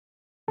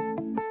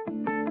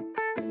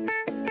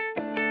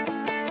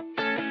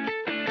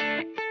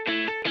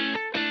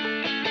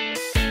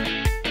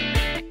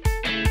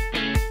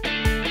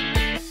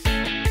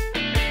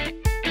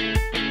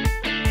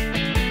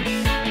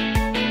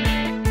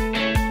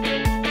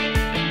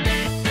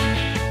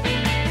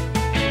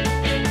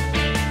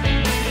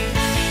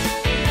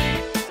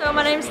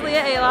name's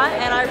Leah Ayla,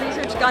 and I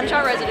research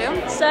gunshot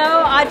residue. So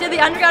I did the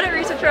undergraduate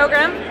research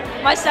program.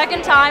 My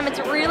second time. It's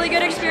a really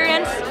good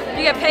experience.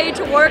 You get paid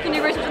to work and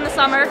do research in the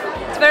summer.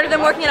 It's better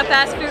than working at a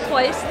fast food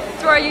place.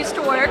 It's where I used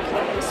to work.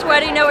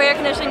 Sweaty, no air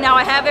conditioning. Now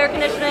I have air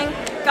conditioning,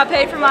 got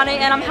paid for money,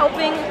 and I'm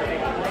helping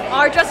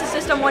our justice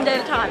system one day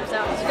at a time,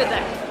 so it's a good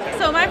thing.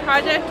 So my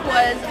project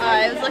was,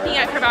 I was looking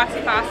at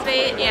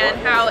carboxyphosphate and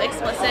how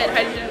explicit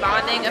hydrogen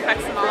bonding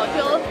affects the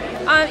molecule.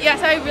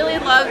 So I really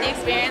loved the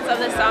experience of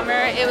the summer.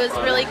 It was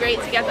really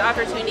great to get the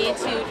opportunity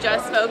to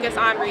just focus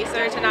on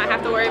research and not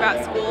have to worry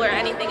about school or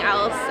anything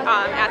else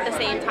at the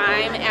same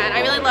time. And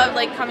I really loved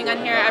coming on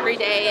here every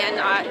day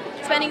and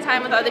spending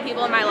time with other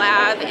people in my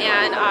lab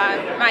and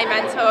my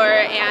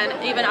mentor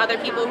and even other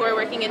people who are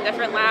working in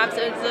different labs.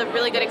 So it's a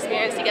really good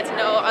experience to get to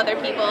know other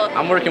people.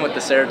 I'm working with the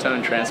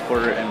serotonin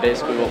transporter, and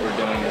basically what we're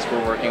doing is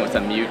we're working with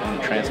a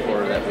mutant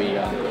transporter that we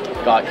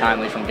got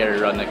kindly from Gary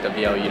Rudnick of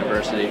Duquesne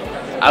University.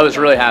 I was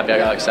really happy I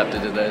got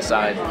accepted to this.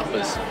 I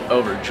was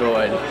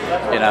overjoyed,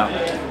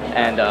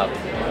 and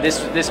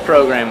this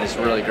program is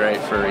really great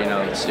for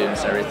the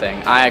students and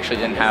everything. I actually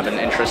didn't have an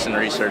interest in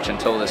research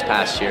until this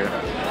past year,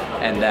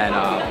 and then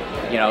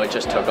it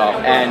just took off.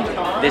 And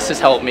this has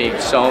helped me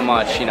so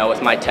much,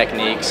 with my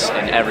techniques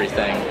and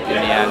everything. In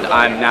the end,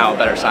 I'm now a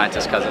better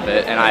scientist because of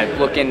it, and I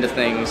look into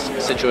things,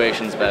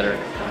 situations better,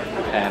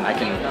 and I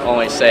can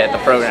only say that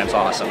the program's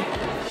awesome.